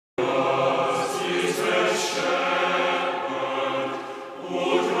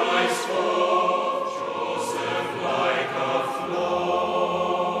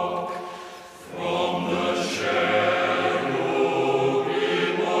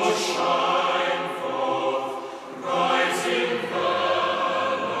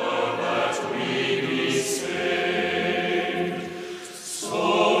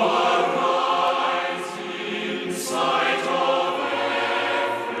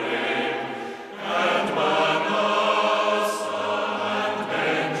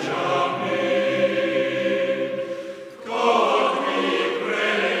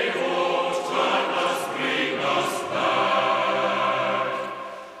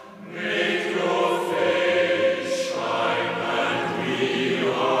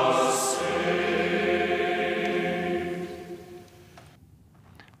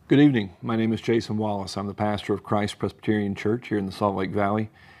Good evening. My name is Jason Wallace. I'm the pastor of Christ Presbyterian Church here in the Salt Lake Valley,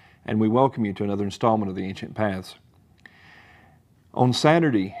 and we welcome you to another installment of the Ancient Paths. On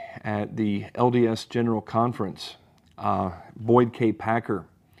Saturday at the LDS General Conference, Boyd K. Packer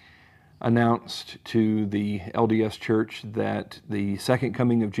announced to the LDS Church that the second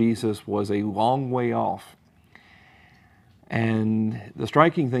coming of Jesus was a long way off. And the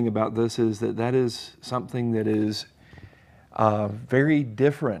striking thing about this is that is something that is very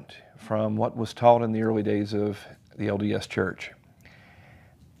different from what was taught in the early days of the LDS Church.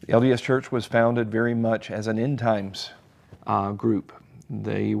 The LDS Church was founded very much as an end times group.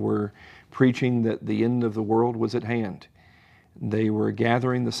 They were preaching that the end of the world was at hand. They were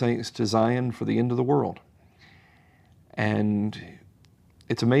gathering the saints to Zion for the end of the world. And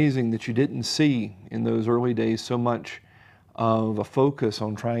it's amazing that you didn't see in those early days so much of a focus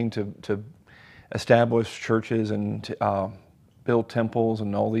on trying to establish churches and build temples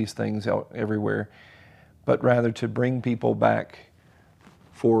and all these things out everywhere, but rather to bring people back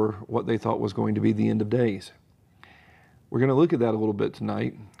for what they thought was going to be the end of days. We're going to look at that a little bit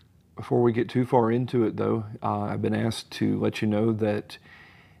tonight. Before we get too far into it, though, I've been asked to let you know that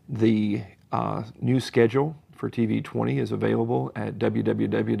the new schedule for TV20 is available at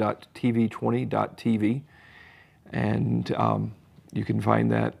www.tv20.tv. And you can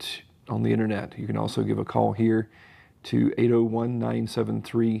find that on the internet. You can also give a call here to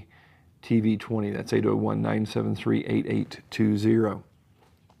 801-973-TV20. That's 801-973-8820.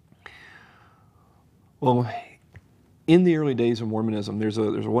 Well, in the early days of Mormonism, there's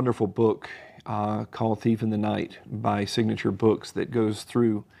a wonderful book called Thief in the Night by Signature Books that goes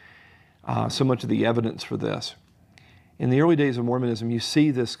through so much of the evidence for this. In the early days of Mormonism, you see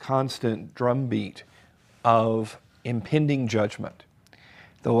this constant drumbeat of impending judgment.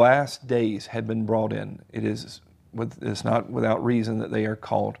 The last days had been brought in. It's not without reason that they are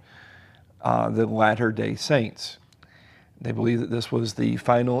called the Latter-day Saints. They believe that this was the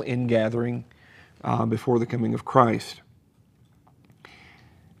final ingathering before the coming of Christ.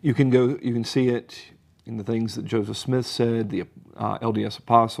 You can see it in the things that Joseph Smith said, the LDS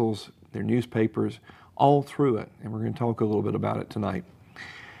apostles, their newspapers, all through it. And we're going to talk a little bit about it tonight.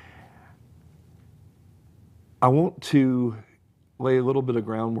 I want to lay a little bit of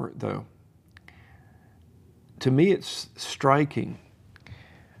groundwork, though. To me, it's striking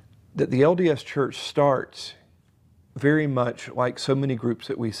that the LDS Church starts very much like so many groups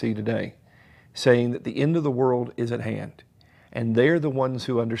that we see today, saying that the end of the world is at hand. And they're the ones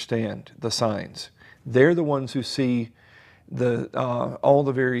who understand the signs. They're the ones who see all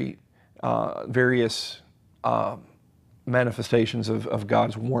the various manifestations of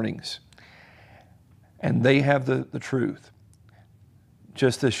God's warnings. And they have the truth.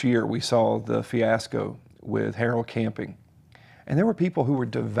 Just this year, we saw the fiasco with Harold Camping. And there were people who were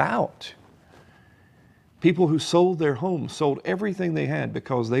devout. People who sold their homes, sold everything they had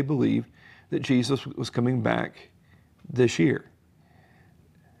because they believed that Jesus was coming back this year.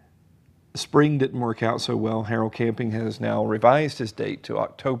 Spring didn't work out so well. Harold Camping has now revised his date to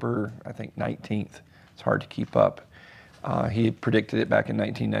October, I think, 19th. It's hard to keep up. He had predicted it back in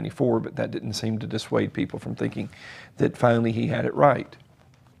 1994, but that didn't seem to dissuade people from thinking that finally he had it right.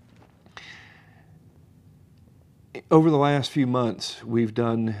 Over the last few months, we've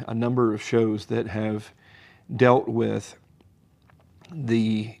done a number of shows that have dealt with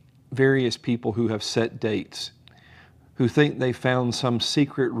the various people who have set dates, who think they found some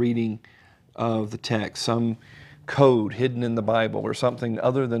secret reading of the text, some code hidden in the Bible or something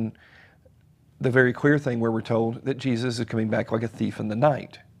other than the very clear thing where we're told that Jesus is coming back like a thief in the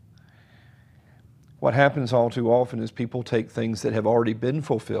night. What happens all too often is people take things that have already been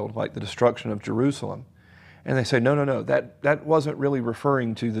fulfilled, like the destruction of Jerusalem, and they say, no, that wasn't really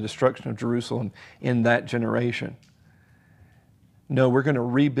referring to the destruction of Jerusalem in that generation. No, we're going to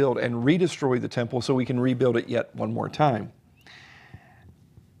rebuild and redestroy the temple so we can rebuild it yet one more time.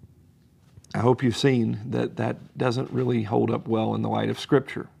 I hope you've seen that doesn't really hold up well in the light of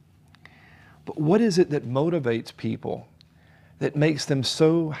Scripture. But what is it that motivates people, that makes them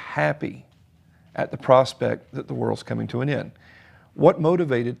so happy at the prospect that the world's coming to an end? What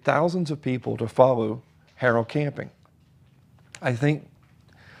motivated thousands of people to follow Harold Camping? I think,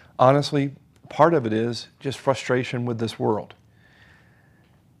 honestly, part of it is just frustration with this world.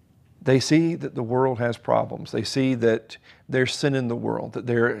 They see that the world has problems. They see that there's sin in the world, that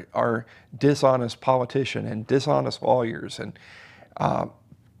there are dishonest politicians and dishonest lawyers, and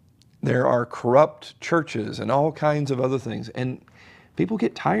there are corrupt churches and all kinds of other things. And people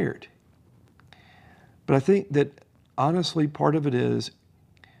get tired. But I think that, honestly, part of it is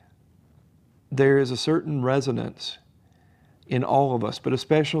there is a certain resonance in all of us, but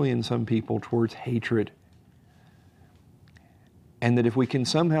especially in some people, towards hatred. And that if we can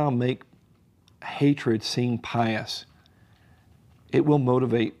somehow make hatred seem pious, it will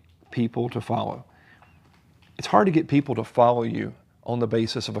motivate people to follow. It's hard to get people to follow you on the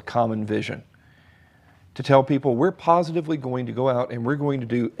basis of a common vision. To tell people, we're positively going to go out and we're going to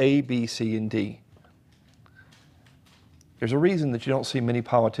do A, B, C, and D. There's a reason that you don't see many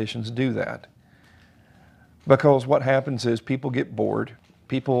politicians do that. Because what happens is people get bored,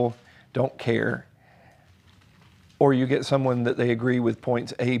 people don't care, or you get someone that they agree with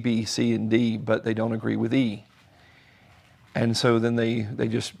points A, B, C, and D, but they don't agree with E. And so then they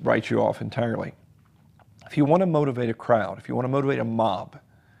just write you off entirely. If you want to motivate a crowd, if you want to motivate a mob,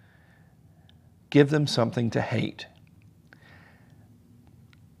 give them something to hate.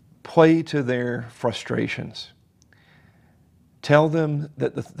 Play to their frustrations. Tell them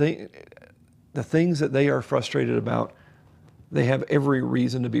that the things that they are frustrated about, they have every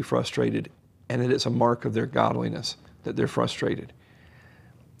reason to be frustrated, and that it's a mark of their godliness that they're frustrated.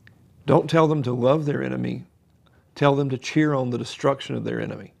 Don't tell them to love their enemy. Tell them to cheer on the destruction of their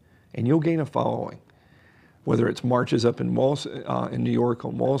enemy, and you'll gain a following. Whether it's marches up in New York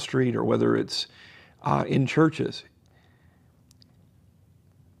on Wall Street, or whether it's in churches,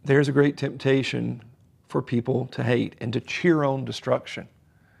 there's a great temptation for people to hate and to cheer on destruction.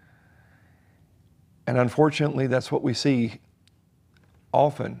 And unfortunately, that's what we see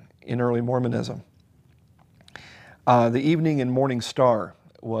often in early Mormonism. The Evening and Morning Star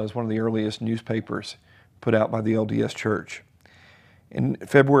was one of the earliest newspapers put out by the LDS Church. In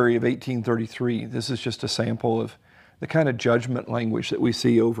February of 1833, this is just a sample of the kind of judgment language that we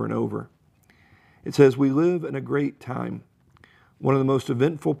see over and over. It says, "We live in a great time, one of the most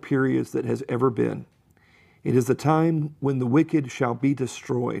eventful periods that has ever been. It is the time when the wicked shall be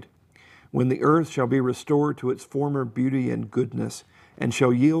destroyed, when the earth shall be restored to its former beauty and goodness, and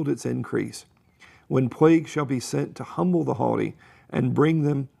shall yield its increase, when plague shall be sent to humble the haughty, and bring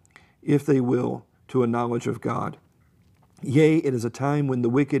them, if they will, to a knowledge of God. Yea, it is a time when the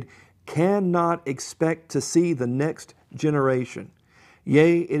wicked cannot expect to see the next generation.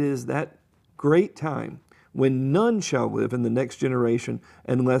 Yea, it is that great time when none shall live in the next generation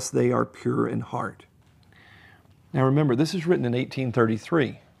unless they are pure in heart." Now remember, this is written in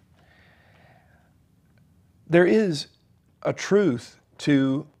 1833. There is a truth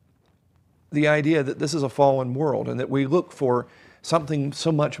to the idea that this is a fallen world and that we look for something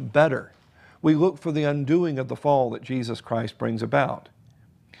so much better. We look for the undoing of the fall that Jesus Christ brings about.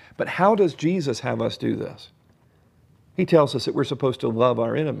 But how does Jesus have us do this? He tells us that we're supposed to love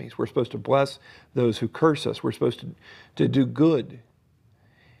our enemies. We're supposed to bless those who curse us. We're supposed to do good.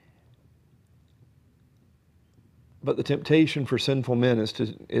 But the temptation for sinful men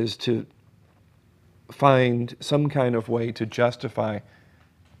is to find some kind of way to justify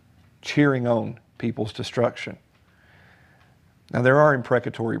cheering on people's destruction. Now, there are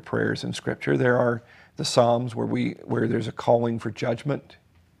imprecatory prayers in Scripture. There are the Psalms where there's a calling for judgment.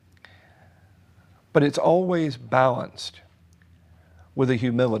 But it's always balanced with a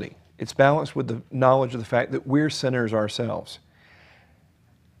humility. It's balanced with the knowledge of the fact that we're sinners ourselves.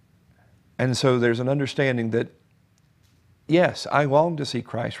 And so there's an understanding that, yes, I long to see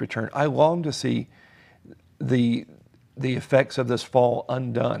Christ return. I long to see the effects of this fall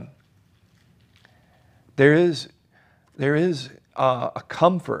undone. There is a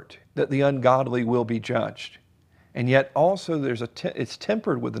comfort that the ungodly will be judged. And yet also it's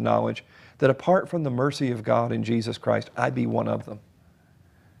tempered with the knowledge that apart from the mercy of God in Jesus Christ, I be one of them.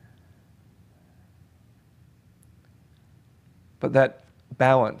 But that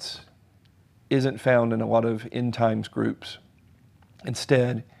balance isn't found in a lot of end times groups.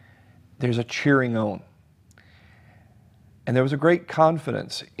 Instead, there's a cheering on. And there was a great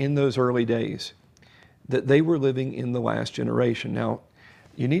confidence in those early days that they were living in the last generation. Now,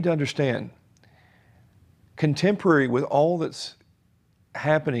 you need to understand, contemporary with all that's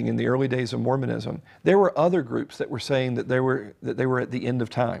happening in the early days of Mormonism, there were other groups that were saying that they were at the end of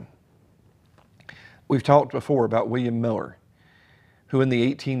time. We've talked before about William Miller, who in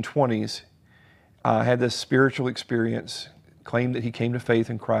the 1820s had this spiritual experience, claimed that he came to faith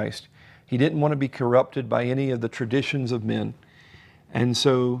in Christ. He didn't want to be corrupted by any of the traditions of men, and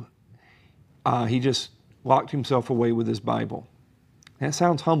so he just locked himself away with his Bible. That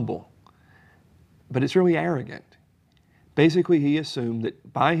sounds humble, but it's really arrogant. Basically, he assumed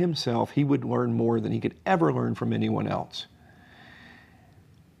that by himself he would learn more than he could ever learn from anyone else.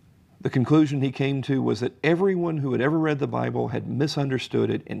 The conclusion he came to was that everyone who had ever read the Bible had misunderstood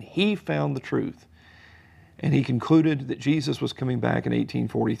it, and he found the truth. And he concluded that Jesus was coming back in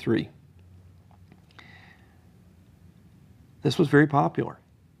 1843. This was very popular.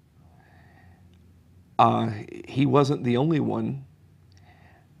 He wasn't the only one.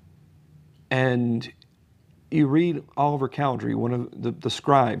 And you read Oliver Cowdery, one of the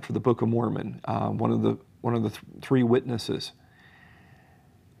scribe for the Book of Mormon, one of the three witnesses.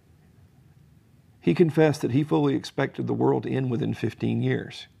 He confessed that he fully expected the world to end within 15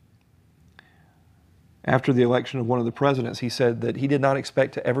 years. After the election of one of the presidents, he said that he did not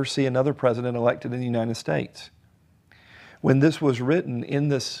expect to ever see another president elected in the United States. When this was written in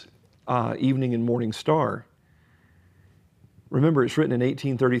this Evening and Morning Star, remember it's written in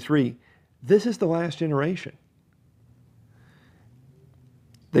 1833, this is the last generation.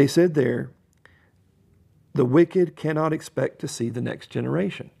 They said there, the wicked cannot expect to see the next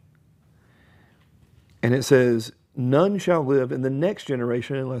generation. And it says, none shall live in the next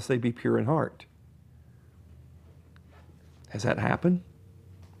generation unless they be pure in heart. Has that happened?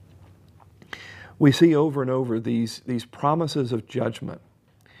 We see over and over these promises of judgment.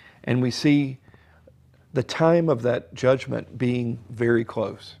 And we see the time of that judgment being very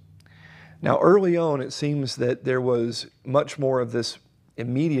close. Now, early on, it seems that there was much more of this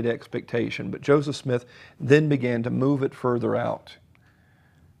immediate expectation, but Joseph Smith then began to move it further out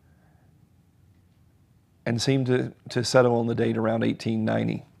and seemed to settle on the date around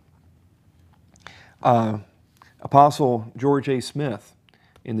 1890. Apostle George A. Smith,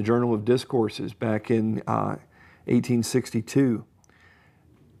 in the Journal of Discourses back in 1862,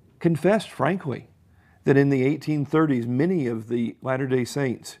 confessed frankly that in the 1830s, many of the Latter-day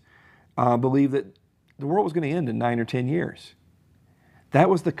Saints believed that the world was going to end in 9 or 10 years. That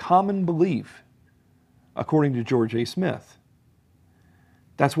was the common belief, according to George A. Smith.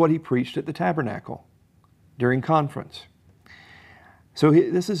 That's what he preached at the tabernacle during conference. So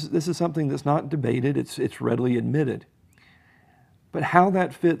this is something that's not debated, it's readily admitted. But how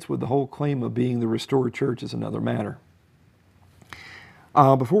that fits with the whole claim of being the restored church is another matter.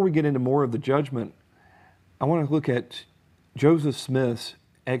 Before we get into more of the judgment, I want to look at Joseph Smith's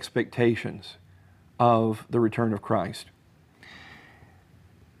expectations of the return of Christ.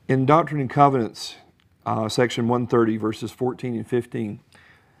 In Doctrine and Covenants, section 130, verses 14 and 15,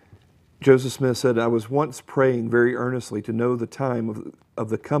 Joseph Smith said, I was once praying very earnestly to know the time of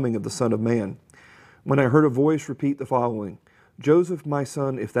the coming of the Son of Man, when I heard a voice repeat the following, Joseph, my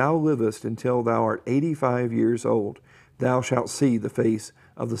son, if thou livest until thou art 85 years old, thou shalt see the face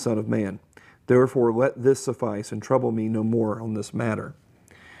of the Son of Man. Therefore let this suffice, and trouble me no more on this matter.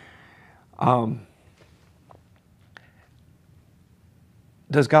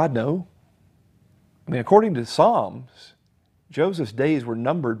 Does God know? I mean, according to Psalms, Joseph's days were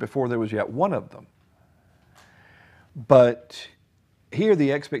numbered before there was yet one of them. But here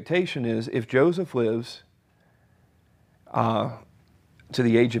the expectation is if Joseph lives to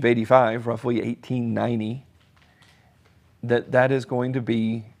the age of 85, roughly 1890, that is going to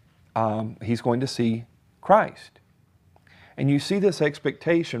be, he's going to see Christ. And you see this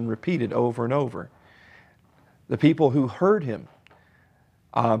expectation repeated over and over. The people who heard him,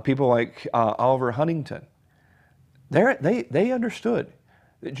 people like Oliver Huntington, they understood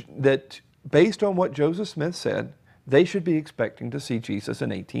that based on what Joseph Smith said, they should be expecting to see Jesus in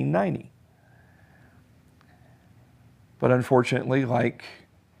 1890. But unfortunately, like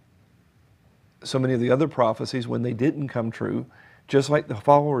so many of the other prophecies, when they didn't come true, just like the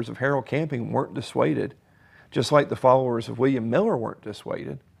followers of Harold Camping weren't dissuaded, just like the followers of William Miller weren't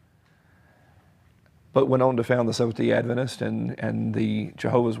dissuaded, but went on to found the Seventh-day Adventist and the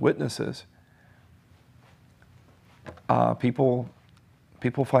Jehovah's Witnesses, people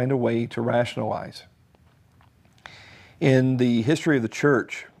find a way to rationalize. In the History of the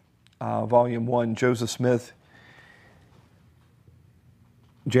Church, Volume 1, Joseph Smith,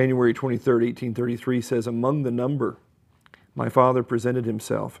 January 23rd, 1833, says, among the number, my father presented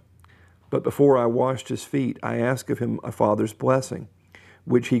himself, but before I washed his feet, I asked of him a father's blessing,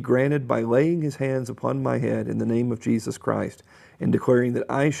 which he granted by laying his hands upon my head in the name of Jesus Christ, and declaring that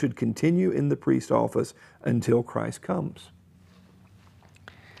I should continue in the priest office until Christ comes.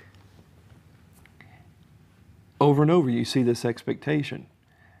 Over and over you see this expectation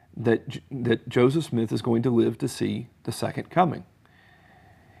that Joseph Smith is going to live to see the second coming.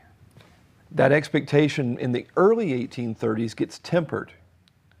 That expectation in the early 1830s gets tempered.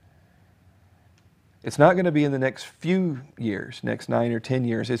 It's not going to be in the next few years, next 9 or 10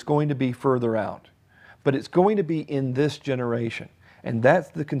 years. It's going to be further out. But it's going to be in this generation. And that's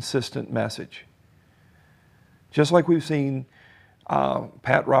the consistent message. Just like we've seen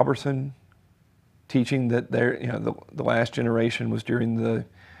Pat Robertson teaching that the last generation was during the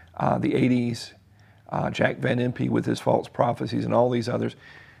 80s, Jack Van Impe with his false prophecies and all these others.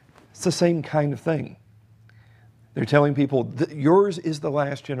 It's the same kind of thing. They're telling people that yours is the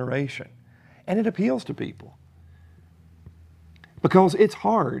last generation. And it appeals to people. Because it's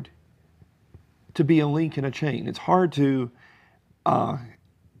hard to be a link in a chain. It's hard to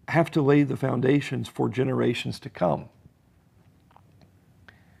have to lay the foundations for generations to come.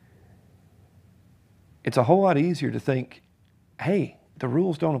 It's a whole lot easier to think, hey, the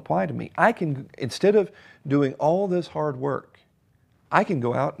rules don't apply to me. I can, instead of doing all this hard work, I can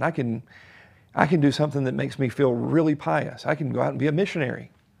go out and I can do something that makes me feel really pious. I can go out and be a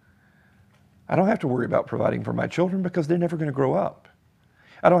missionary. I don't have to worry about providing for my children because they're never going to grow up.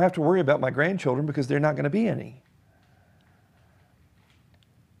 I don't have to worry about my grandchildren because they're not going to be any.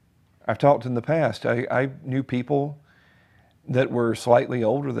 I've talked in the past, I knew people that were slightly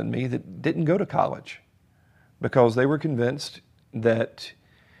older than me that didn't go to college because they were convinced that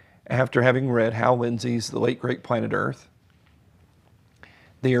after having read Hal Lindsey's The Late Great Planet Earth,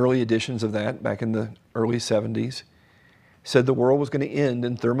 the early editions of that back in the early 70s, said the world was going to end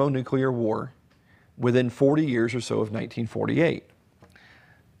in thermonuclear war within 40 years or so of 1948.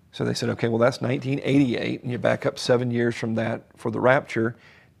 So they said, okay, well, that's 1988, and you back up 7 years from that for the rapture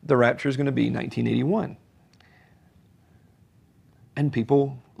is going to be 1981. And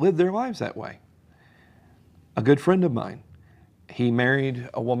people live their lives that way. A good friend of mine, he married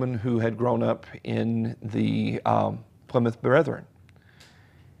a woman who had grown up in the Plymouth Brethren.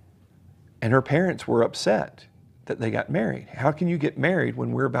 And her parents were upset that they got married. How can you get married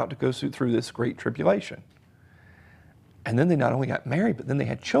when we're about to go through this great tribulation? And then they not only got married, but then they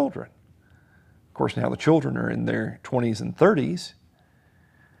had children. Of course, now the children are in their 20s and 30s,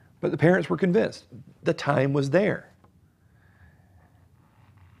 but the parents were convinced the time was there.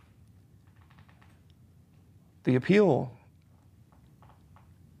 The appeal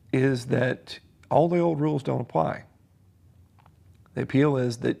is that all the old rules don't apply. The appeal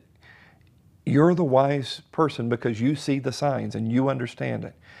is that you're the wise person because you see the signs and you understand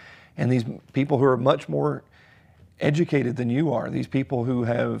it. And these people who are much more educated than you are, these people who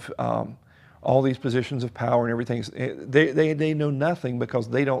have all these positions of power and everything, they know nothing because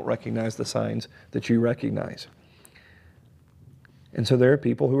they don't recognize the signs that you recognize. And so there are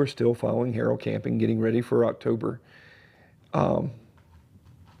people who are still following Harold Camping, getting ready for October,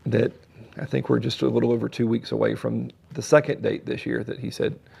 that I think we're just a little over 2 weeks away from the second date this year that he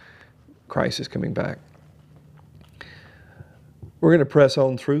said Christ is coming back. We're going to press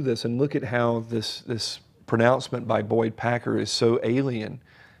on through this and look at how this pronouncement by Boyd Packer is so alien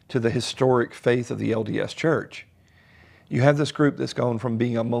to the historic faith of the LDS Church. You have this group that's gone from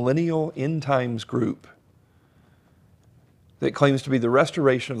being a millennial end times group that claims to be the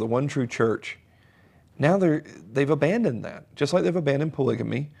restoration of the one true church. Now they've abandoned that, just like they've abandoned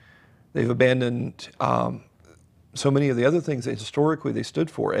polygamy. They've abandoned so many of the other things that historically they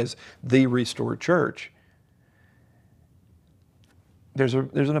stood for as the restored church. There's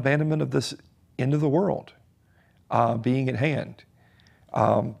an abandonment of this end of the world being at hand.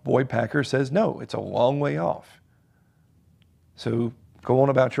 Boyd Packer says, no, it's a long way off. So go on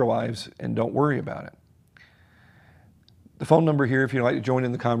about your lives and don't worry about it. The phone number here, if you'd like to join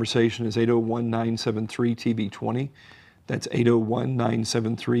in the conversation, is 801-973-TB20. That's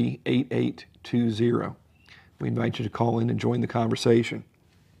 801-973-8820. We invite you to call in and join the conversation.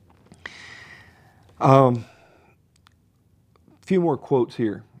 A few more quotes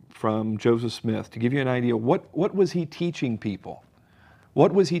here from Joseph Smith to give you an idea. What was he teaching people?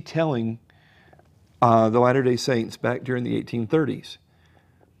 What was he telling the Latter-day Saints back during the 1830s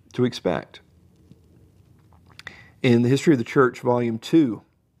to expect? In the History of the Church, Volume 2,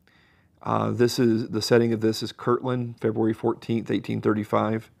 this is the setting of this is Kirtland, February 14th,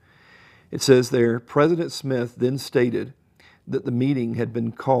 1835. It says there, President Smith then stated that the meeting had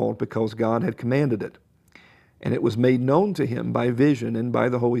been called because God had commanded it, and it was made known to him by vision and by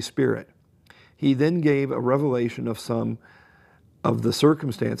the Holy Spirit. He then gave a revelation of some of the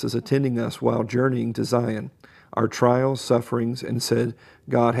circumstances attending us while journeying to Zion, our trials, sufferings, and said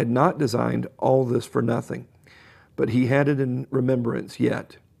God had not designed all this for nothing, but he had it in remembrance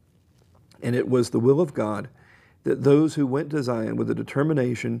yet. And it was the will of God that those who went to Zion with a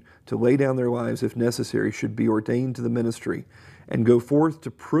determination to lay down their lives if necessary should be ordained to the ministry and go forth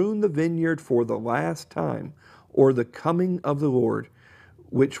to prune the vineyard for the last time, or the coming of the Lord,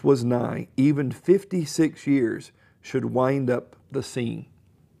 which was nigh, even 56 years should wind up the scene.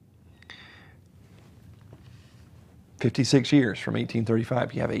 56 years from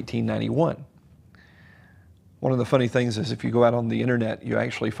 1835, you have 1891. One of the funny things is if you go out on the internet, you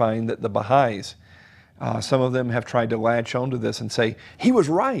actually find that the Baha'is, some of them have tried to latch onto this and say, he was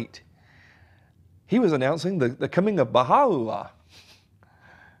right. He was announcing the coming of Baha'u'llah,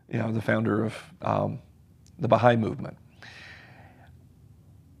 the founder of the Baha'i movement.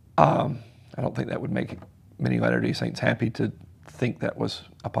 I don't think that would make many Latter-day Saints happy to think that was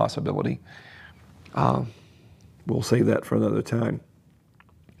a possibility. We'll save that for another time.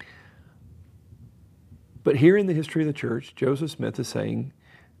 But here in the history of the church, Joseph Smith is saying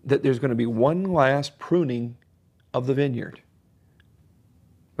that there's going to be one last pruning of the vineyard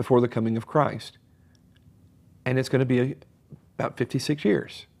before the coming of Christ. And it's going to be about 56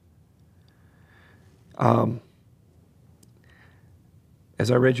 years. As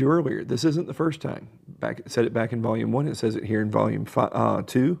I read you earlier, this isn't the first time. It said it back in Volume 1. It says it here in Volume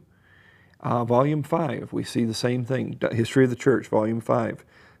 2. Volume 5, we see the same thing. History of the Church, Volume 5,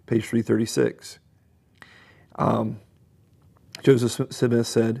 page 336. Joseph Smith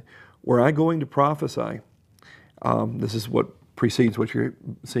said, "Were I going to prophesy," this is what precedes what you're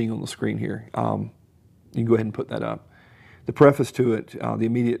seeing on the screen here. You can go ahead and put that up. The preface to it, the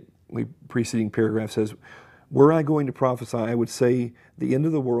immediately preceding paragraph says, "Were I going to prophesy, I would say the end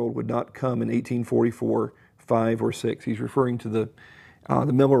of the world would not come in 1844, 5, or 6. He's referring to the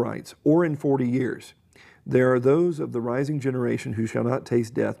Millerites, "or in 40 years. There are those of the rising generation who shall not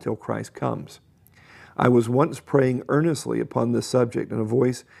taste death till Christ comes. I was once praying earnestly upon this subject, and a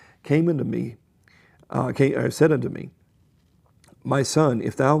voice came unto me, said unto me, My son,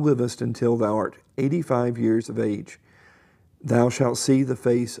 if thou livest until thou art 85 years of age, thou shalt see the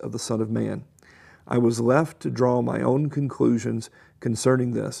face of the Son of Man. I was left to draw my own conclusions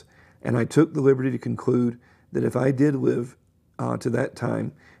concerning this, and I took the liberty to conclude that if I did live to that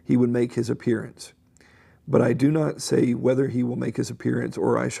time, he would make his appearance. But I do not say whether he will make his appearance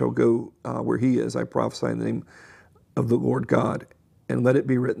or I shall go where he is. I prophesy in the name of the Lord God. And let it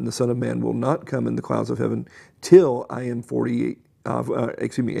be written, the Son of Man will not come in the clouds of heaven till I am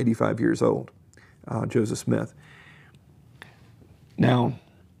 85 years old." Joseph Smith. Now,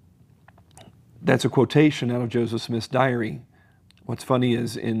 that's a quotation out of Joseph Smith's diary. What's funny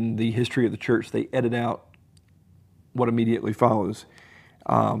is in the history of the church, they edit out what immediately follows.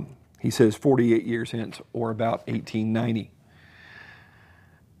 He says 48 years hence, or about 1890.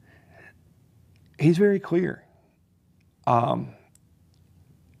 He's very clear.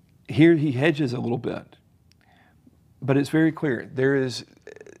 Here he hedges a little bit, but it's very clear.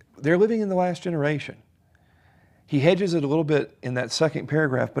 They're living in the last generation. He hedges it a little bit in that second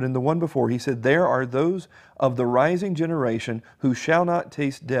paragraph, but in the one before he said, "There are those of the rising generation who shall not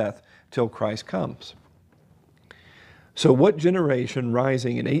taste death till Christ comes." So what generation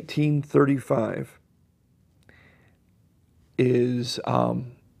rising in 1835 is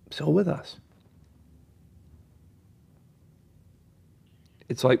still with us?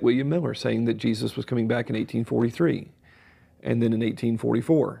 It's like William Miller saying that Jesus was coming back in 1843 and then in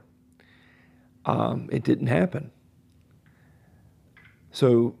 1844. It didn't happen.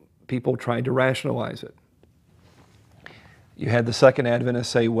 So people tried to rationalize it. You had the Second Adventists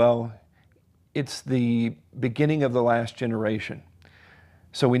say, well, it's the beginning of the last generation,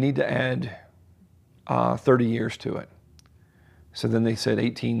 so we need to add 30 years to it. So then they said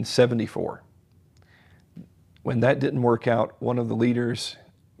 1874. When that didn't work out, one of the leaders,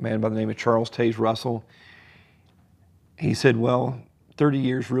 a man by the name of Charles Taze Russell, he said, well, 30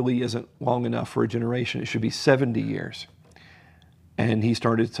 years really isn't long enough for a generation. It should be 70 years. And he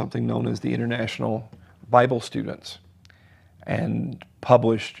started something known as the International Bible Students and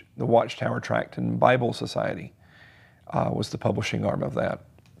published the Watchtower Tract and Bible Society was the publishing arm of that.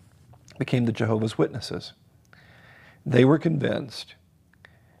 Became the Jehovah's Witnesses. They were convinced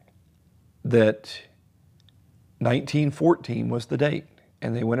that 1914 was the date,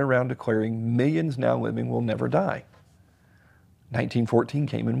 and they went around declaring millions now living will never die. 1914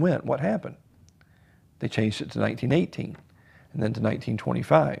 came and went. What happened? They changed it to 1918, and then to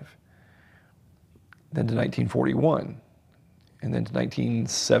 1925, then to 1941, and then to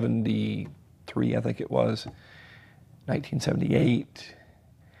 1973, I think it was, 1978.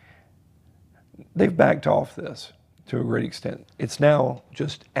 They've backed off this to a great extent. It's now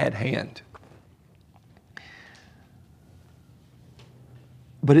just at hand.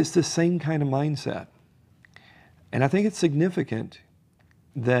 But it's the same kind of mindset. And I think it's significant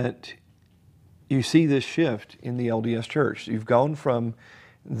that you see this shift in the LDS Church. You've gone from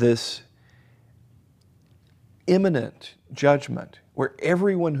this imminent judgment where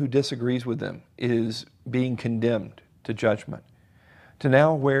everyone who disagrees with them is being condemned to judgment, to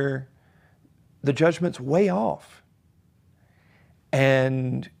now where the judgment's way off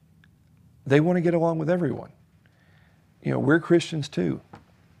and they want to get along with everyone. You know, we're Christians too.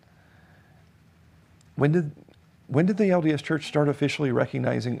 When did the LDS Church start officially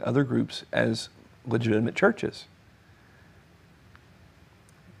recognizing other groups as legitimate churches?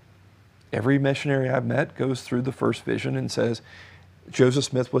 Every missionary I've met goes through the first vision and says Joseph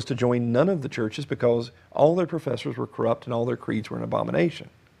Smith was to join none of the churches because all their professors were corrupt and all their creeds were an abomination.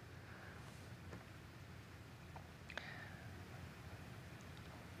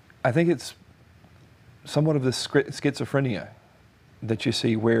 I think it's somewhat of this schizophrenia that you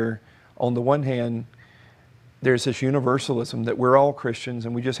see where, on the one hand, there's this universalism that we're all Christians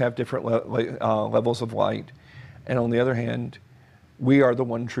and we just have different levels of light. And on the other hand, we are the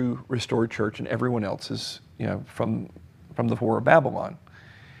one true restored church and everyone else is, from the whore of Babylon.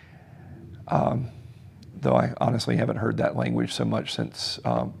 Though I honestly haven't heard that language so much since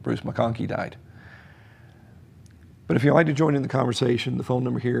Bruce McConkie died. But if you'd like to join in the conversation, the phone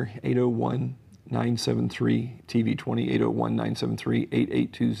number here, 801-973-TV20,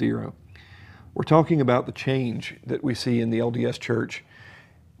 801-973-8820. We're talking about the change that we see in the LDS Church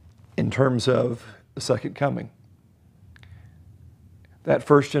in terms of the second coming. That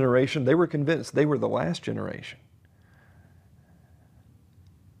first generation, they were convinced they were the last generation.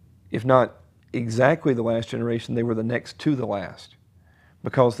 If not exactly the last generation, they were the next to the last.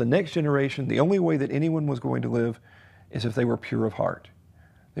 Because the next generation, the only way that anyone was going to live is if they were pure of heart.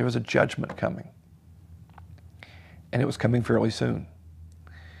 There was a judgment coming. And it was coming fairly soon.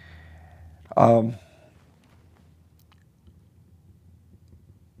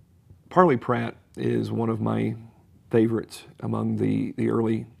 Parley Pratt is one of my favorites among the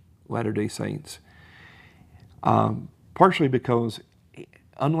early Latter-day Saints. Partially because,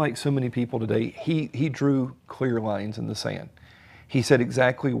 unlike so many people today, he drew clear lines in the sand. He said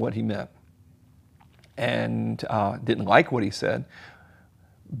exactly what he meant. And didn't like what he said.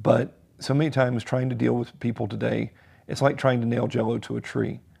 But so many times trying to deal with people today, it's like trying to nail Jello to a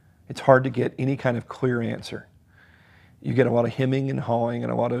tree. It's hard to get any kind of clear answer. You get a lot of hemming and hawing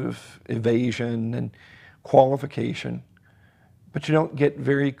and a lot of evasion and qualification, but you don't get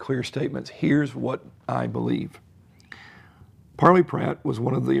very clear statements. Here's what I believe. Parley Pratt was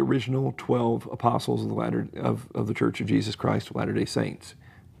one of the original 12 apostles of the Church of Jesus Christ of Latter-day Saints,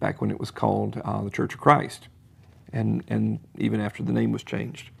 back when it was called the Church of Christ, and even after the name was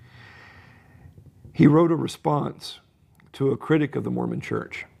changed. He wrote a response to a critic of the Mormon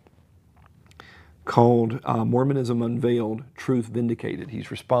Church called Mormonism Unveiled, Truth Vindicated. He's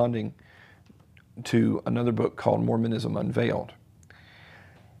responding to another book called Mormonism Unveiled.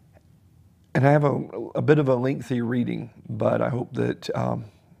 And I have a bit of a lengthy reading, but I hope that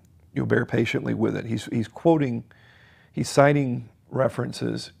you'll bear patiently with it. He's citing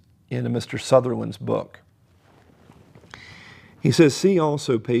references in Mr. Sutherland's book. He says, see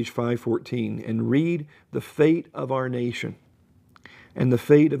also page 514 and read the fate of our nation and the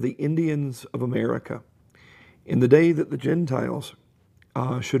fate of the Indians of America in the day that the Gentiles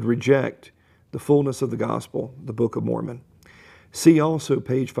should reject the fullness of the gospel, the Book of Mormon. See also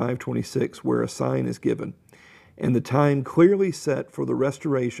page 526 where a sign is given and the time clearly set for the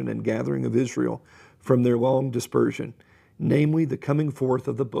restoration and gathering of Israel from their long dispersion, namely the coming forth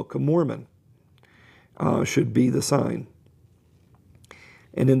of the Book of Mormon, should be the sign.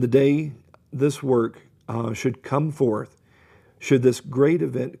 And in the day this work should come forth, should this great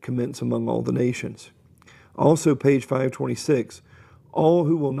event commence among all the nations. Also, page 526, all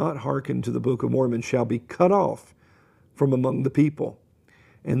who will not hearken to the Book of Mormon shall be cut off from among the people,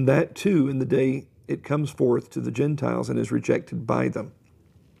 and that too in the day it comes forth to the Gentiles and is rejected by them.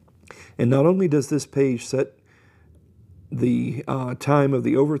 And not only does this page set the time of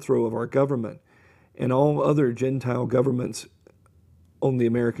the overthrow of our government and all other Gentile governments on the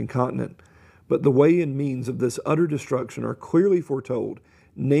American continent, but the way and means of this utter destruction are clearly foretold.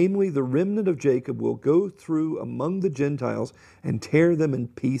 Namely, the remnant of Jacob will go through among the Gentiles and tear them in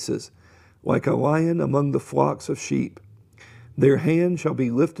pieces, like a lion among the flocks of sheep. Their hand shall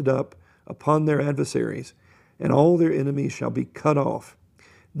be lifted up upon their adversaries, and all their enemies shall be cut off.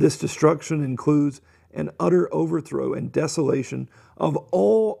 This destruction includes an utter overthrow and desolation of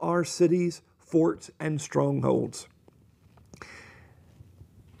all our cities, forts, and strongholds.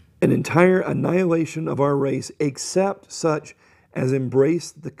 An entire annihilation of our race, except such as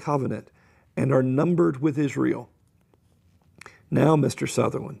embrace the covenant and are numbered with Israel. Now, Mr.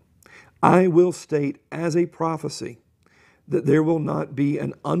 Sutherland, I will state as a prophecy that there will not be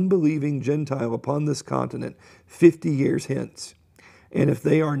an unbelieving Gentile upon this continent 50 years hence. And if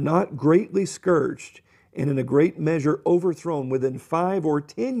they are not greatly scourged and in a great measure overthrown within 5 or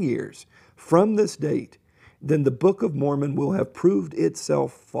 10 years from this date, then the Book of Mormon will have proved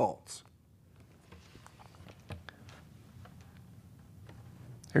itself false.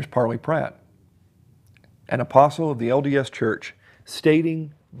 Here's Parley Pratt, an apostle of the LDS Church,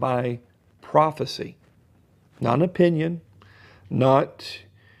 stating by prophecy, not an opinion, not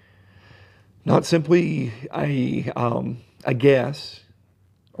Not simply a guess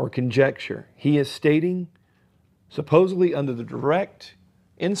or conjecture. He is stating, supposedly under the direct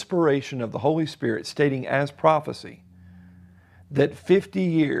inspiration of the Holy Spirit, stating as prophecy that 50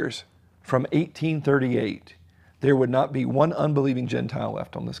 years from 1838, there would not be one unbelieving Gentile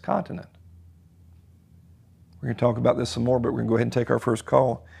left on this continent. We're going to talk about this some more, but we're going to go ahead and take our first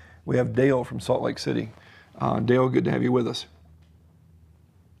call. We have Dale from Salt Lake City. Dale, good to have you with us.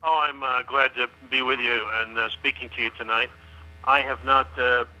 Oh, I'm glad to be with you and speaking to you tonight. I have not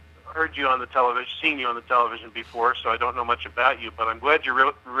heard you on the television, seen you on the television before, so I don't know much about you, but I'm glad you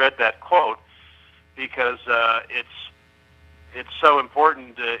read that quote, because it's so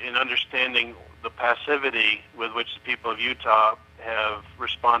important in understanding the passivity with which the people of Utah have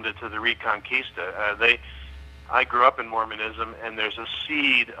responded to the Reconquista. I grew up in Mormonism, and there's a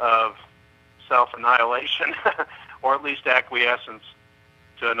seed of self-annihilation, or at least acquiescence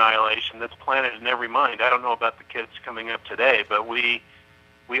to annihilation, that's planted in every mind. I don't know about the kids coming up today, but we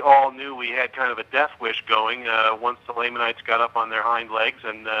all knew we had kind of a death wish going once the Lamanites got up on their hind legs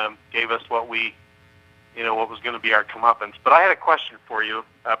and gave us what was going to be our comeuppance. But I had a question for you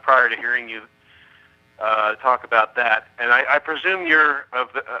prior to hearing you talk about that, and I presume you're of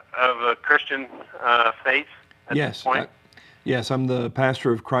a Christian faith at this point? Yes, I'm the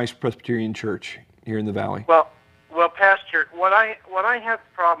pastor of Christ Presbyterian Church here in the Valley. Well, Pastor, what I have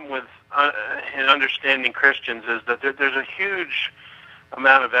a problem with in understanding Christians is that there's a huge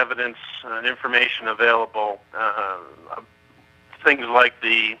amount of evidence and information available. Things like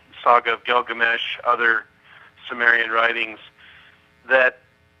the Saga of Gilgamesh, other Sumerian writings, that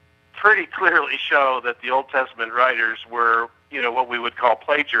pretty clearly show that the Old Testament writers were, what we would call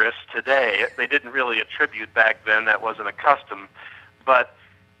plagiarists today. They didn't really attribute back then; that wasn't a custom, but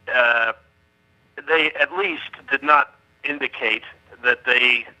they at least did not indicate that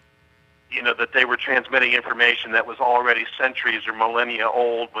they were transmitting information that was already centuries or millennia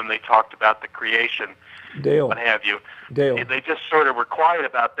old when they talked about the creation, Dale, what have you. Dale. They just sort of were quiet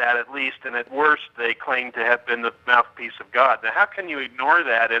about that at least, and at worst they claimed to have been the mouthpiece of God. Now, how can you ignore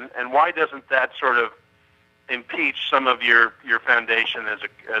that, and why doesn't that sort of impeach some of your foundation as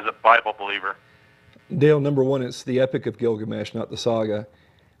a Bible believer? Dale, number one, it's the Epic of Gilgamesh, not the Saga.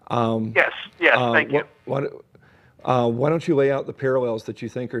 Yes, thank you. Why don't you lay out the parallels that you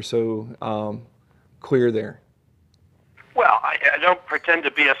think are so clear there? Well, I don't pretend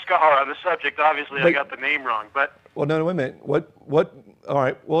to be a scholar on the subject. Obviously, I got the name wrong, but... Well, no, wait a minute. What? All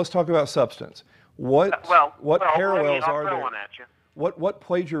right, well, let's talk about substance. What parallels are there? One at you. What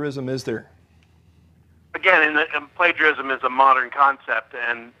plagiarism is there? Again, plagiarism is a modern concept,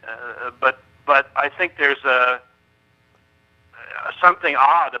 and but I think there's something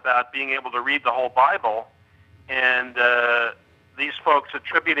odd about being able to read the whole Bible, and these folks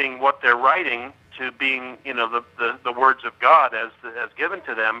attributing what they're writing to being, the words of God as given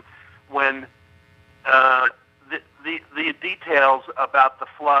to them, when the details about the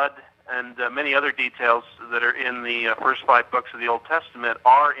flood and many other details that are in the first 5 books of the Old Testament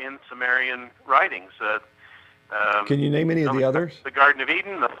are in Sumerian writings. Can you name any of the others? The Garden of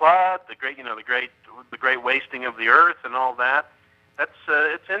Eden, the flood, the great wasting of the earth, and all that. It's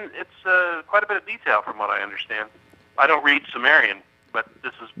quite a bit of detail from what I understand. I don't read Sumerian, but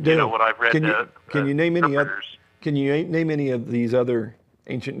this is what I've read. Can you name any other? Can you name any of these other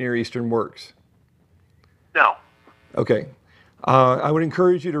ancient Near Eastern works? No. Okay. I would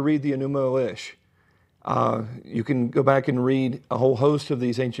encourage you to read the Enuma Elish. You can go back and read a whole host of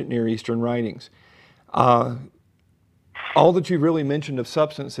these ancient Near Eastern writings. All that you really mentioned of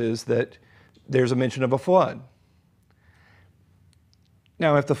substance is that there's a mention of a flood.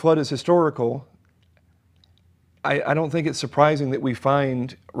 Now, if the flood is historical, I don't think it's surprising that we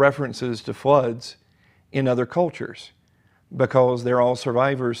find references to floods in other cultures, because they're all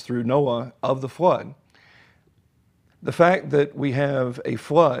survivors through Noah of the flood. The fact that we have a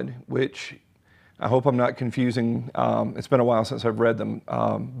flood, which I hope I'm not confusing, it's been a while since I've read them,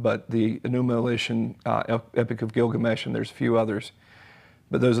 but the Enuma Elish and Epic of Gilgamesh, and there's a few others,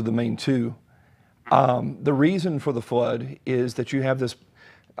 but those are the main two. The reason for the flood is that you have this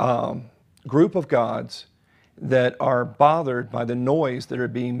group of gods that are bothered by the noise that are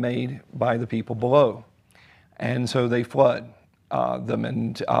being made by the people below. And so they flood them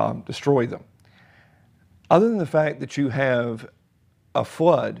and destroy them. Other than the fact that you have a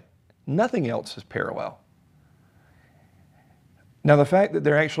flood, nothing else is parallel. Now, the fact that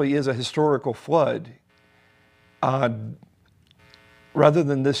there actually is a historical flood, rather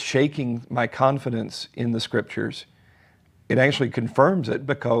than this shaking my confidence in the scriptures, it actually confirms it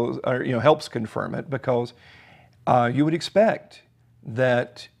because, or helps confirm it, because you would expect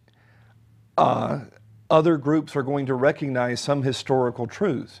that other groups are going to recognize some historical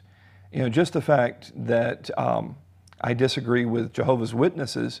truths. Just the fact that I disagree with Jehovah's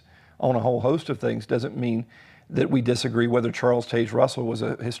Witnesses on a whole host of things doesn't mean that we disagree whether Charles Taze Russell was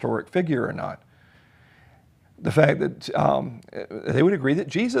a historic figure or not. The fact that they would agree that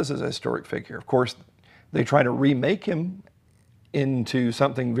Jesus is a historic figure. Of course, they try to remake him into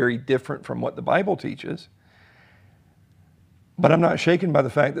something very different from what the Bible teaches. But I'm not shaken by the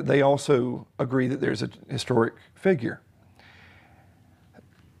fact that they also agree that there's a historic figure.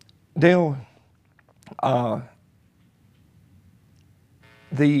 Dale,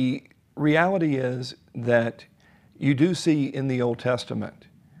 the reality is that you do see in the Old Testament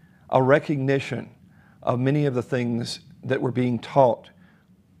a recognition of many of the things that were being taught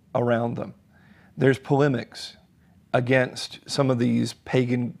around them. There's polemics against some of these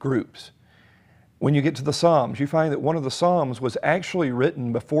pagan groups. When you get to the Psalms, you find that one of the Psalms was actually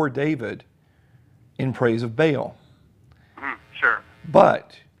written before David in praise of Baal. Sure.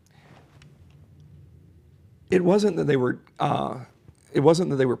 But it wasn't that they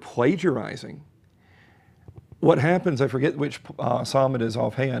were plagiarizing. What happens, I forget which psalm it is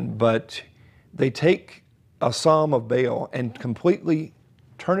offhand, but they take a psalm of Baal and completely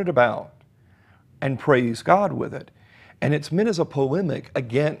turn it about and praise God with it. And it's meant as a polemic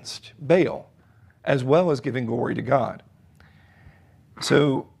against Baal, as well as giving glory to God.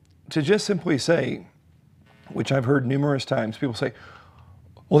 So to just simply say, which I've heard numerous times, people say,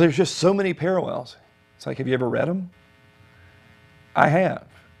 well, there's just so many parallels. It's like, have you ever read them? I have.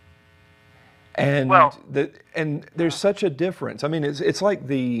 And and there's such a difference. I mean, it's like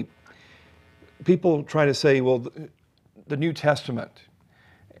the people try to say, well, the New Testament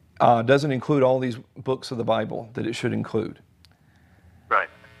doesn't include all these books of the Bible that it should include. Right.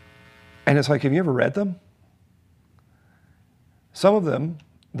 And it's like, have you ever read them? Some of them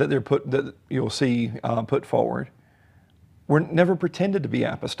that you'll see put forward were never pretended to be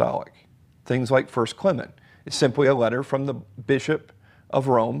apostolic. Things like First Clement. It's simply a letter from the Bishop of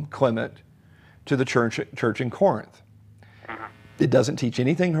Rome, Clement, to the church in Corinth. It doesn't teach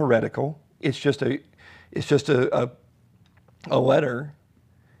anything heretical. It's just a letter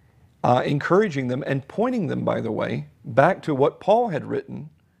encouraging them and pointing them, by the way, back to what Paul had written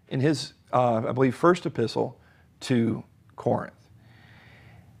in his, I believe, first epistle to Corinth.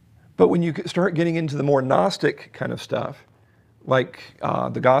 But when you start getting into the more Gnostic kind of stuff, like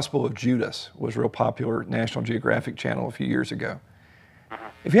the Gospel of Judas was real popular, National Geographic Channel a few years ago.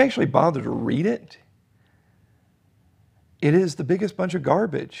 If you actually bother to read it, it is the biggest bunch of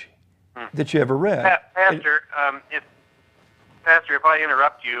garbage that you ever read. Pastor, if I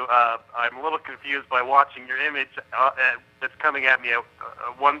interrupt you, I'm a little confused by watching your image that's coming at me at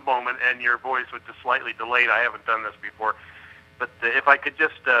one moment and your voice, which is slightly delayed. I haven't done this before. But if I could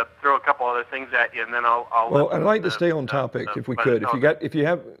just throw a couple other things at you, and then I'll. Well, I'd like to stay on topic if we could. If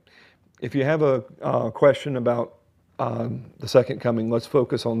you have a question about the second coming, let's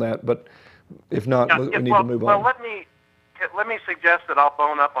focus on that. But if not, we need to move on. Well, let me suggest that I'll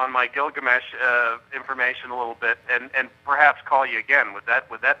bone up on my Gilgamesh information a little bit, and perhaps call you again. Would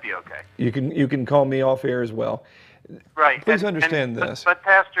that be okay? You can call me off air as well. Right. Please understand this. But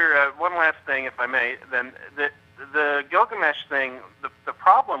Pastor, one last thing, if I may, then the Gilgamesh thing, the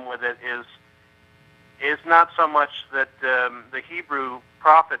problem with it is not so much that the Hebrew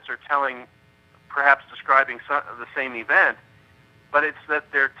prophets are perhaps describing the same event, but it's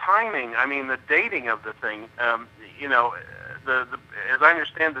that their timing, I mean, the dating of the thing, as I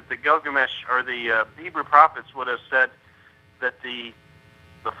understand that the Gilgamesh or the Hebrew prophets would have said that the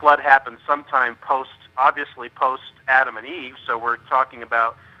flood happened sometime obviously post Adam and Eve, so we're talking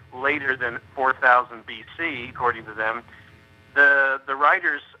about later than 4000 BC, according to them. The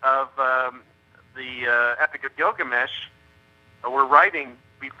writers of the Epic of Gilgamesh were writing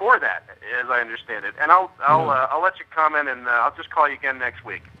before that, as I understand it. And I'll let you comment, and I'll just call you again next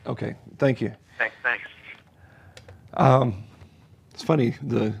week. Okay, thank you. Thanks. It's funny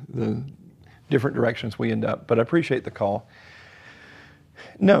the different directions we end up, but I appreciate the call.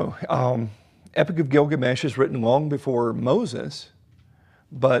 No, Epic of Gilgamesh is written long before Moses.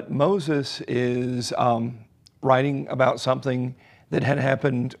 But Moses is writing about something that had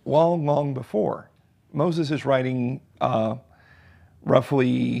happened long, long before. Moses is writing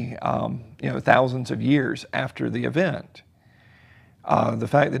roughly thousands of years after the event. The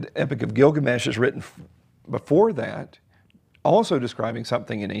fact that Epic of Gilgamesh is written before that, also describing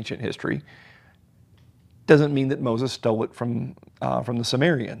something in ancient history, doesn't mean that Moses stole it from the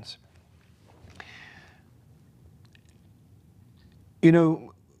Sumerians.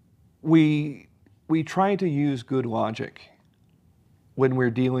 We try to use good logic when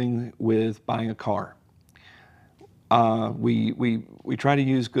we're dealing with buying a car. We try to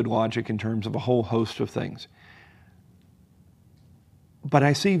use good logic in terms of a whole host of things. But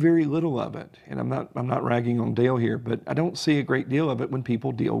I see very little of it, and I'm not ragging on Dale here, but I don't see a great deal of it when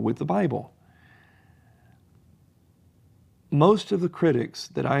people deal with the Bible. Most of the critics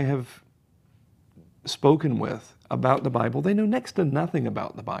that I have spoken with about the Bible, they know next to nothing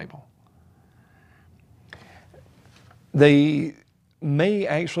about the Bible. They may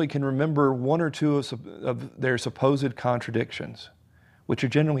actually can remember one or two of their supposed contradictions, which are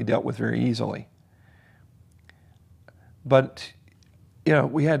generally dealt with very easily. But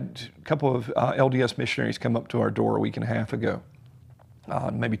we had a couple of LDS missionaries come up to our door a week and a half ago,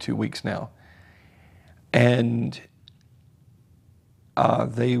 maybe 2 weeks now. And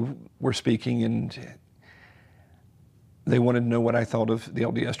they were speaking, and they wanted to know what I thought of the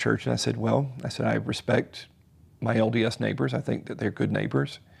LDS church. And I said, I respect my LDS neighbors. I think that they're good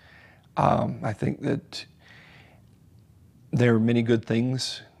neighbors. I think that there are many good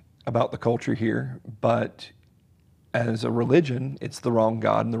things about the culture here, but as a religion, it's the wrong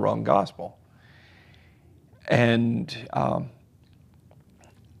God and the wrong gospel. And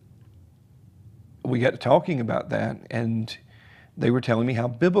we got to talking about that, and they were telling me how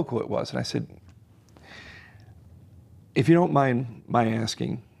biblical it was. And I said, if you don't mind my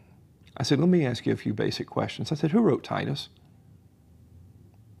asking, I said, let me ask you a few basic questions. I said, who wrote Titus?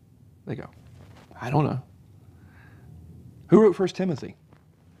 They go, I don't know. Who wrote 1 Timothy?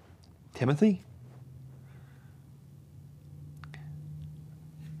 Timothy?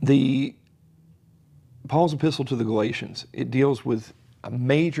 Paul's epistle to the Galatians, it deals with a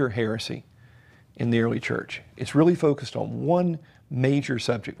major heresy in the early church. It's really focused on one major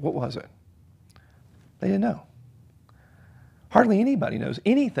subject. What was it? They didn't know. Hardly anybody knows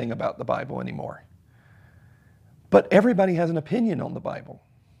anything about the Bible anymore. But everybody has an opinion on the Bible.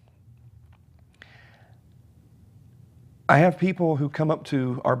 I have people who come up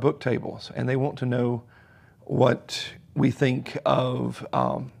to our book tables and they want to know what we think of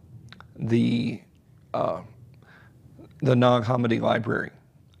the Nag Hammadi library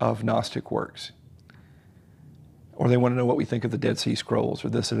of Gnostic works. Or they want to know what we think of the Dead Sea Scrolls, or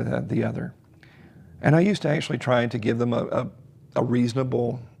this or that, the other. And I used to actually try to give them a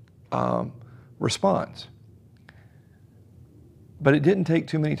reasonable response. But it didn't take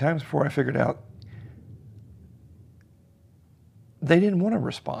too many times before I figured out they didn't want a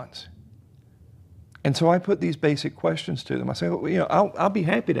response. And so I put these basic questions to them. I say, I'll be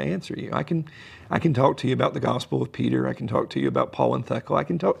happy to answer you. I can talk to you about the Gospel of Peter. I can talk to you about Paul and Thecla.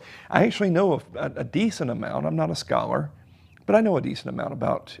 I actually know a decent amount. I'm not a scholar, but I know a decent amount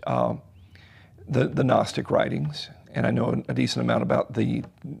about the Gnostic writings, and I know a decent amount about the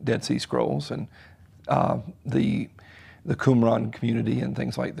Dead Sea Scrolls and the Qumran community and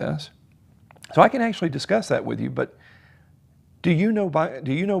things like this. So I can actually discuss that with you. But do you know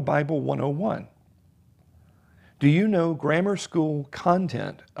Bible 101? Do you know grammar school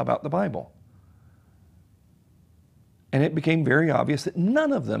content about the Bible? And it became very obvious that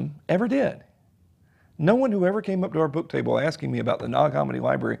none of them ever did. No one who ever came up to our book table asking me about the Nag Hammadi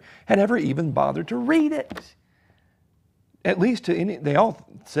library had ever even bothered to read it. At least they all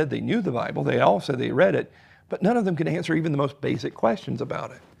said they knew the Bible, they all said they read it, but none of them could answer even the most basic questions about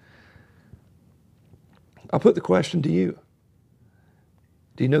it. I'll put the question to you.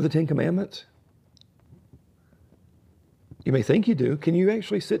 Do you know the Ten Commandments? You may think you do. Can you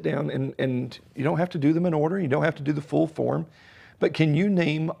actually sit down and you don't have to do them in order, you don't have to do the full form, but can you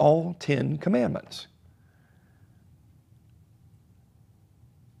name all 10 commandments?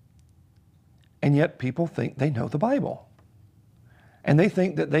 And yet people think they know the Bible. And they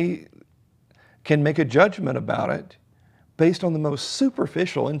think that they can make a judgment about it based on the most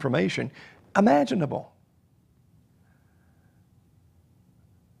superficial information imaginable.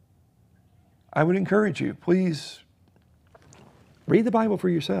 I would encourage you, please read the Bible for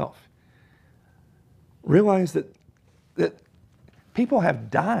yourself. Realize that people have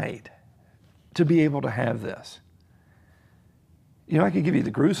died to be able to have this. I could give you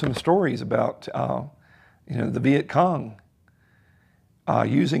the gruesome stories about, the Viet Cong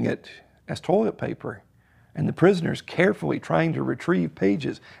using it as toilet paper, and the prisoners carefully trying to retrieve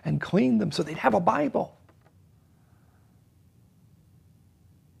pages and clean them so they'd have a Bible.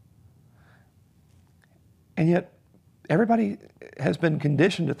 And yet, everybody has been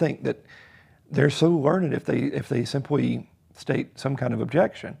conditioned to think that they're so learned if they simply state some kind of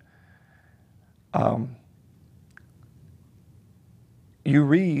objection. You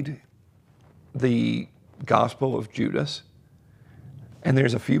read the Gospel of Judas, And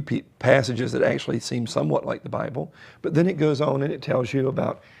there's a few passages that actually seem somewhat like the Bible, but then it goes on and it tells you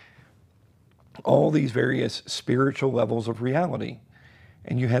about all these various spiritual levels of reality.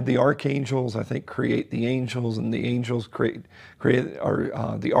 And you had the archangels, I think, create the angels, and the angels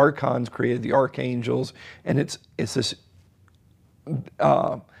the archons created the archangels, and it's this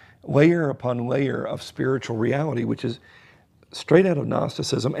layer upon layer of spiritual reality, which is straight out of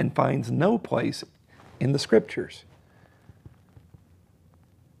Gnosticism and finds no place in the scriptures.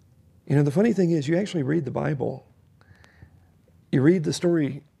 You know, the funny thing is, you actually read the Bible, you read the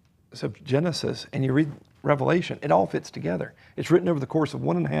story of Genesis, and you read Revelation, it all fits together. It's written over the course of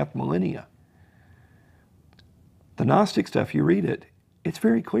 1.5 millennia. The Gnostic stuff, you read it, it's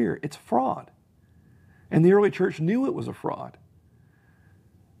very clear, it's fraud. And the early church knew it was a fraud.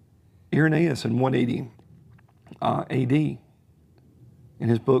 Irenaeus in 180 AD, in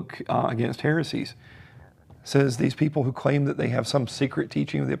his book Against Heresies, says these people who claim that they have some secret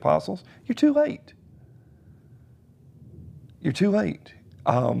teaching of the apostles, you're too late. You're too late.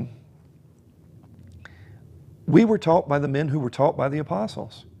 We were taught by the men who were taught by the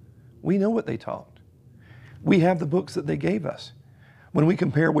apostles. We know what they taught. We have the books that they gave us. When we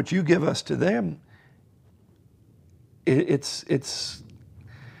compare what you give us to them, it's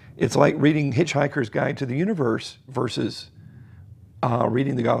like reading Hitchhiker's Guide to the Universe versus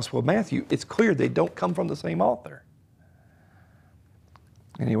reading the Gospel of Matthew. It's clear they don't come from the same author.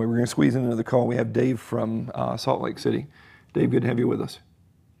 Anyway, we're going to squeeze in another call. We have Dave from Salt Lake City. Dave, good to have you with us.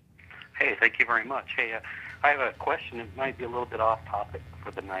 Hey, thank you very much. Hey, I have a question. It might be a little bit off topic for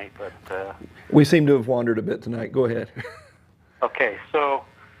the night, but... We seem to have wandered a bit tonight. Go ahead. Okay, so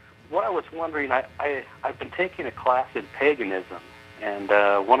what I was wondering, I've been taking a class in paganism, and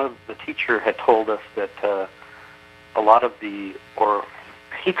one of the teacher had told us that a lot of he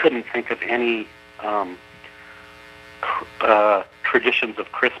couldn't think of any traditions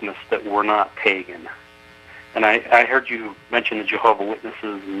of Christmas that were not pagan. And I heard you mention the Jehovah's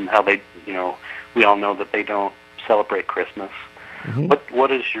Witnesses and how they, we all know that they don't celebrate Christmas. Mm-hmm. What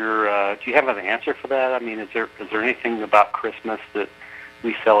is your, do you have an answer for that? I mean, is there anything about Christmas that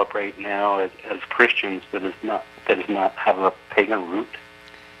we celebrate now as Christians that does not have a pagan root?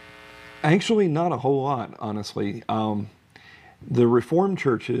 Actually, not a whole lot, honestly. The Reformed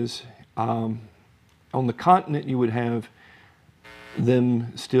churches, on the continent, you would have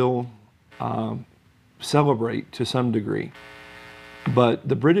them still celebrate to some degree. But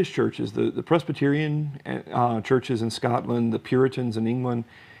the British churches, the Presbyterian churches in Scotland, the Puritans in England,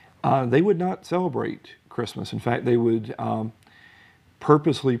 they would not celebrate Christmas. In fact, they would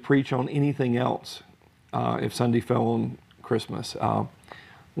purposely preach on anything else if Sunday fell on Christmas.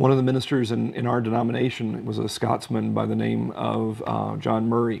 One of the ministers in our denomination was a Scotsman by the name of John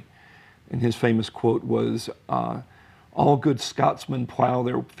Murray, and his famous quote was, "All good Scotsmen plow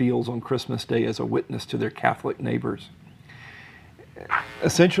their fields on Christmas Day as a witness to their Catholic neighbors."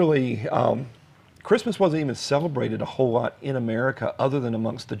 Essentially, Christmas wasn't even celebrated a whole lot in America other than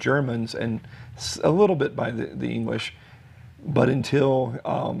amongst the Germans and a little bit by the English, but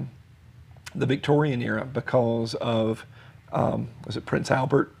until the Victorian era, because of, was it Prince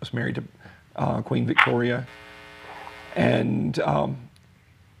Albert was married to Queen Victoria, and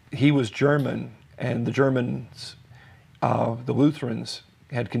he was German, and the Germans, the Lutherans,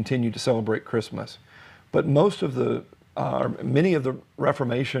 had continued to celebrate Christmas. But many of the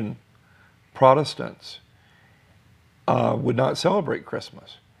Reformation Protestants would not celebrate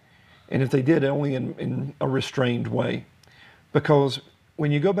Christmas. And if they did, only in a restrained way. Because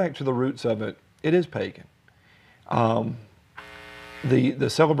when you go back to the roots of it, it is pagan. The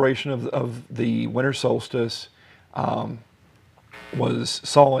celebration of the winter solstice was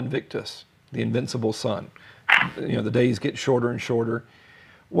Sol Invictus, the invincible sun. The days get shorter and shorter.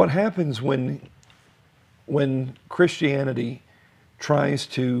 What happens when Christianity tries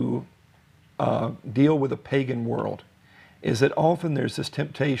to deal with a pagan world is that often there's this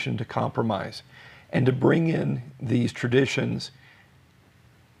temptation to compromise and to bring in these traditions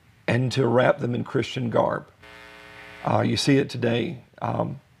and to wrap them in Christian garb. You see it today.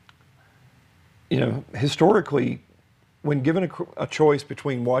 Historically, when given a choice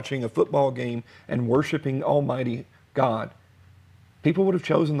between watching a football game and worshiping Almighty God, people would have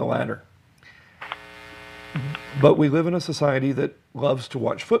chosen the latter. But we live in a society that loves to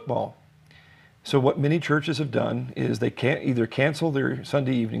watch football. So what many churches have done is they can't either cancel their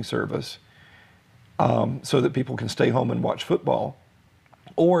Sunday evening service so that people can stay home and watch football,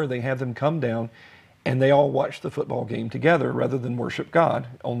 or they have them come down and they all watch the football game together rather than worship God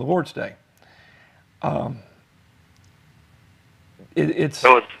on the Lord's Day. So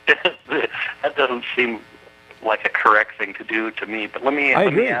that doesn't seem like a correct thing to do to me. But let me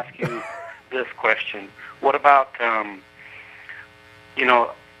ask you this question: what about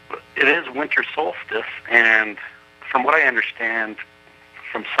it is winter solstice, and from what I understand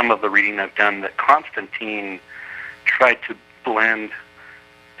from some of the reading I've done, that Constantine tried to blend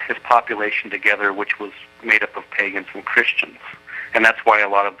his population together, which was made up of pagans and Christians, and that's why a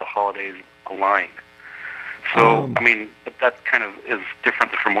lot of the holidays align. So, but that kind of is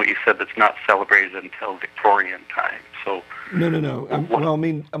different from what you said, that's not celebrated until Victorian time. So No. Well,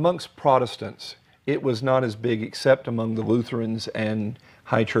 amongst Protestants, it was not as big, except among the Lutherans and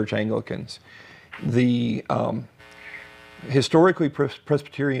High Church Anglicans. The historically,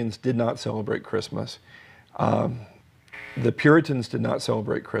 Presbyterians did not celebrate Christmas. The Puritans did not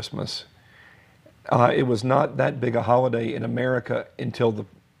celebrate Christmas. It was not that big a holiday in America until the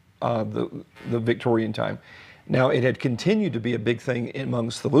Victorian time. Now, it had continued to be a big thing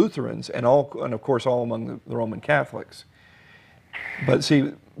amongst the Lutherans and of course all among the Roman Catholics. But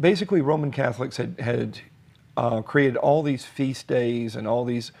see, basically Roman Catholics had created all these feast days and all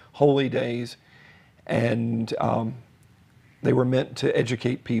these holy days, and they were meant to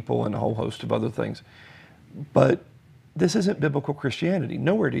educate people and a whole host of other things. But this isn't biblical Christianity.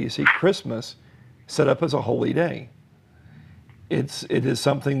 Nowhere do you see Christmas set up as a holy day. It is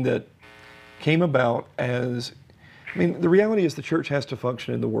something that came about as, the reality is the church has to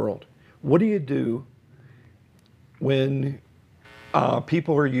function in the world. What do you do when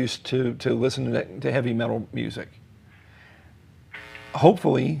people are used to listening to heavy metal music?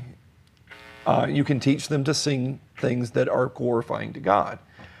 Hopefully, you can teach them to sing things that are glorifying to God.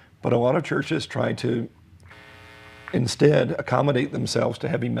 But a lot of churches try to instead accommodate themselves to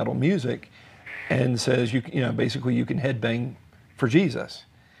heavy metal music and says, basically you can headbang for Jesus.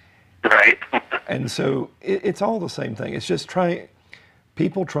 Right. And so it's all the same thing. It's just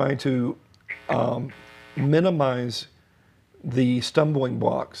people try to minimize the stumbling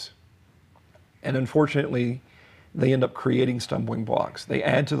blocks. And unfortunately, they end up creating stumbling blocks. They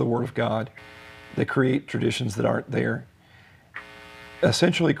add to the Word of God. They create traditions that aren't there.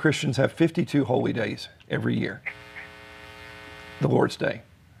 Essentially, Christians have 52 holy days every year, the Lord's Day.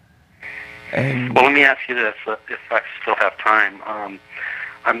 And well, let me ask you this, if I still have time.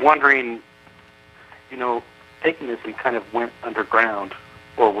 I'm wondering, paganism kind of went underground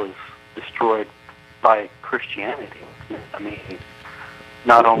or was destroyed by Christianity.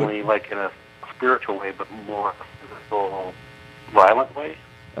 Not only like in a spiritual way, but more physical, violent way.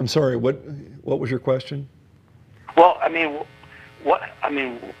 I'm sorry, what was your question? Well,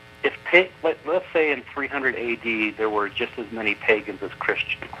 let's say in 300 AD there were just as many pagans as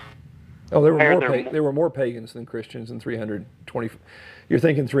Christians. Oh, there were more pagans than Christians in 320. You're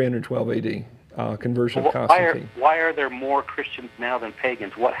thinking 312 AD, conversion of Constantine. Why are there more Christians now than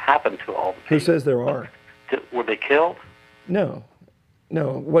pagans? What happened to all the pagans? Who says there are? Were they killed? No.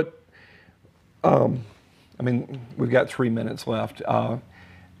 What? We've got 3 minutes left.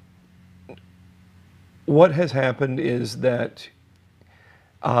 What has happened is that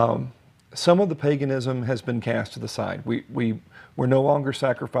some of the paganism has been cast to the side. We're no longer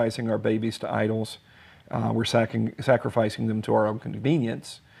sacrificing our babies to idols. We're sacrificing them to our own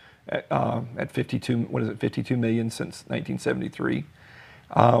convenience. At 52 million since 1973.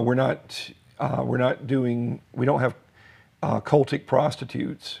 We don't have cultic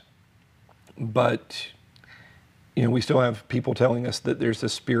prostitutes, but we still have people telling us that there's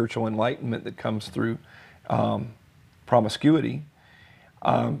this spiritual enlightenment that comes through promiscuity.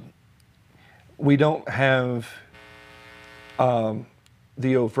 We don't have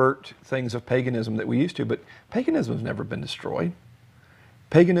the overt things of paganism that we used to, but paganism has never been destroyed.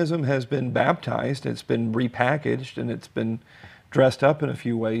 Paganism has been baptized, it's been repackaged, and it's been dressed up in a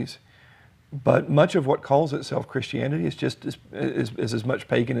few ways. But much of what calls itself Christianity is just is as much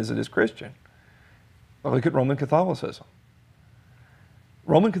pagan as it is Christian. Well, look at Roman Catholicism.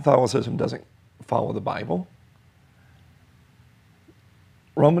 Roman Catholicism doesn't follow the Bible.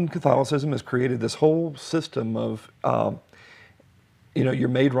 Roman Catholicism has created this whole system of, you're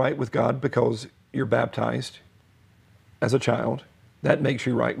made right with God because you're baptized as a child. That makes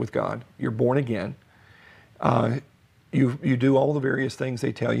you right with God. You're born again. You do all the various things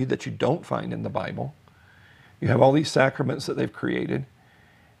they tell you that you don't find in the Bible. You have all these sacraments that they've created,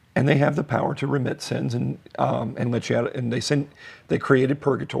 and they have the power to remit sins and let you out. And they created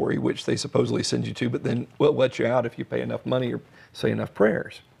purgatory, which they supposedly send you to, but then will let you out if you pay enough money or say enough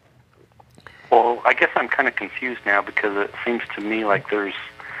prayers. Well, I guess I'm kind of confused now because it seems to me like there's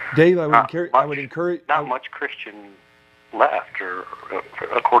Dave, I would encourage not much Christian left, or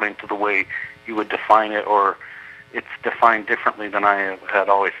according to the way you would define it, or it's defined differently than I had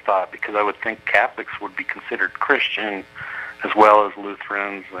always thought, because I would think Catholics would be considered Christian as well as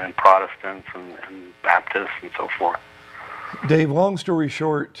Lutherans and Protestants and Baptists and so forth. Dave, long story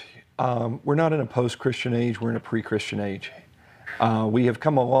short, we're not in a post-Christian age, we're in a pre-Christian age. We have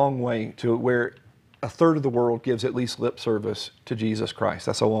come a long way to where a third of the world gives at least lip service to Jesus Christ.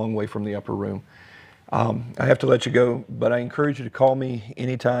 That's a long way from the upper room. I have to let you go, but I encourage you to call me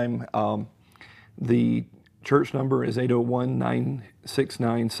anytime. The church number is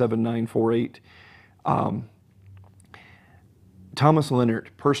 801-969-7948. Thomas Leonard,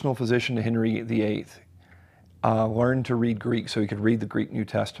 personal physician to Henry VIII, learned to read Greek so he could read the Greek New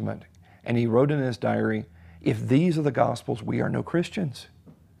Testament. And he wrote in his diary, if these are the Gospels, we are no Christians.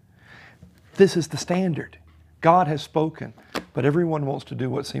 This is the standard. God has spoken, but everyone wants to do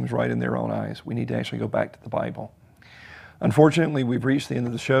what seems right in their own eyes. We need to actually go back to the Bible. Unfortunately, we've reached the end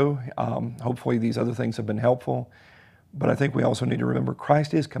of the show. Hopefully these other things have been helpful, but I think we also need to remember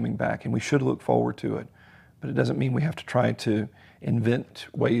Christ is coming back and we should look forward to it. But it doesn't mean we have to try to invent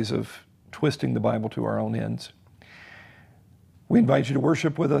ways of twisting the Bible to our own ends. We invite you to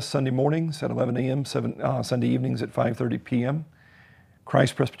worship with us Sunday mornings at 11 a.m., Sunday evenings at 5:30 p.m.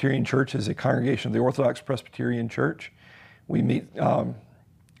 Christ Presbyterian Church is a congregation of the Orthodox Presbyterian Church. We meet at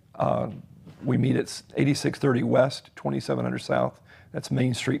 8630 West, 2700 South. That's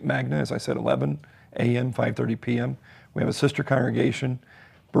Main Street, Magna, as I said, 11 a.m., 5:30 p.m. We have a sister congregation.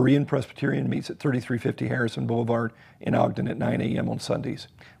 Berean Presbyterian meets at 3350 Harrison Boulevard in Ogden at 9 a.m. on Sundays.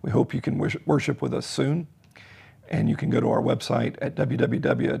 We hope you can worship with us soon, and you can go to our website at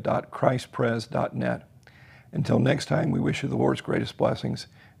www.christpres.net. Until next time, we wish you the Lord's greatest blessings,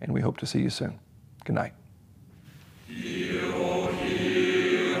 and we hope to see you soon. Good night.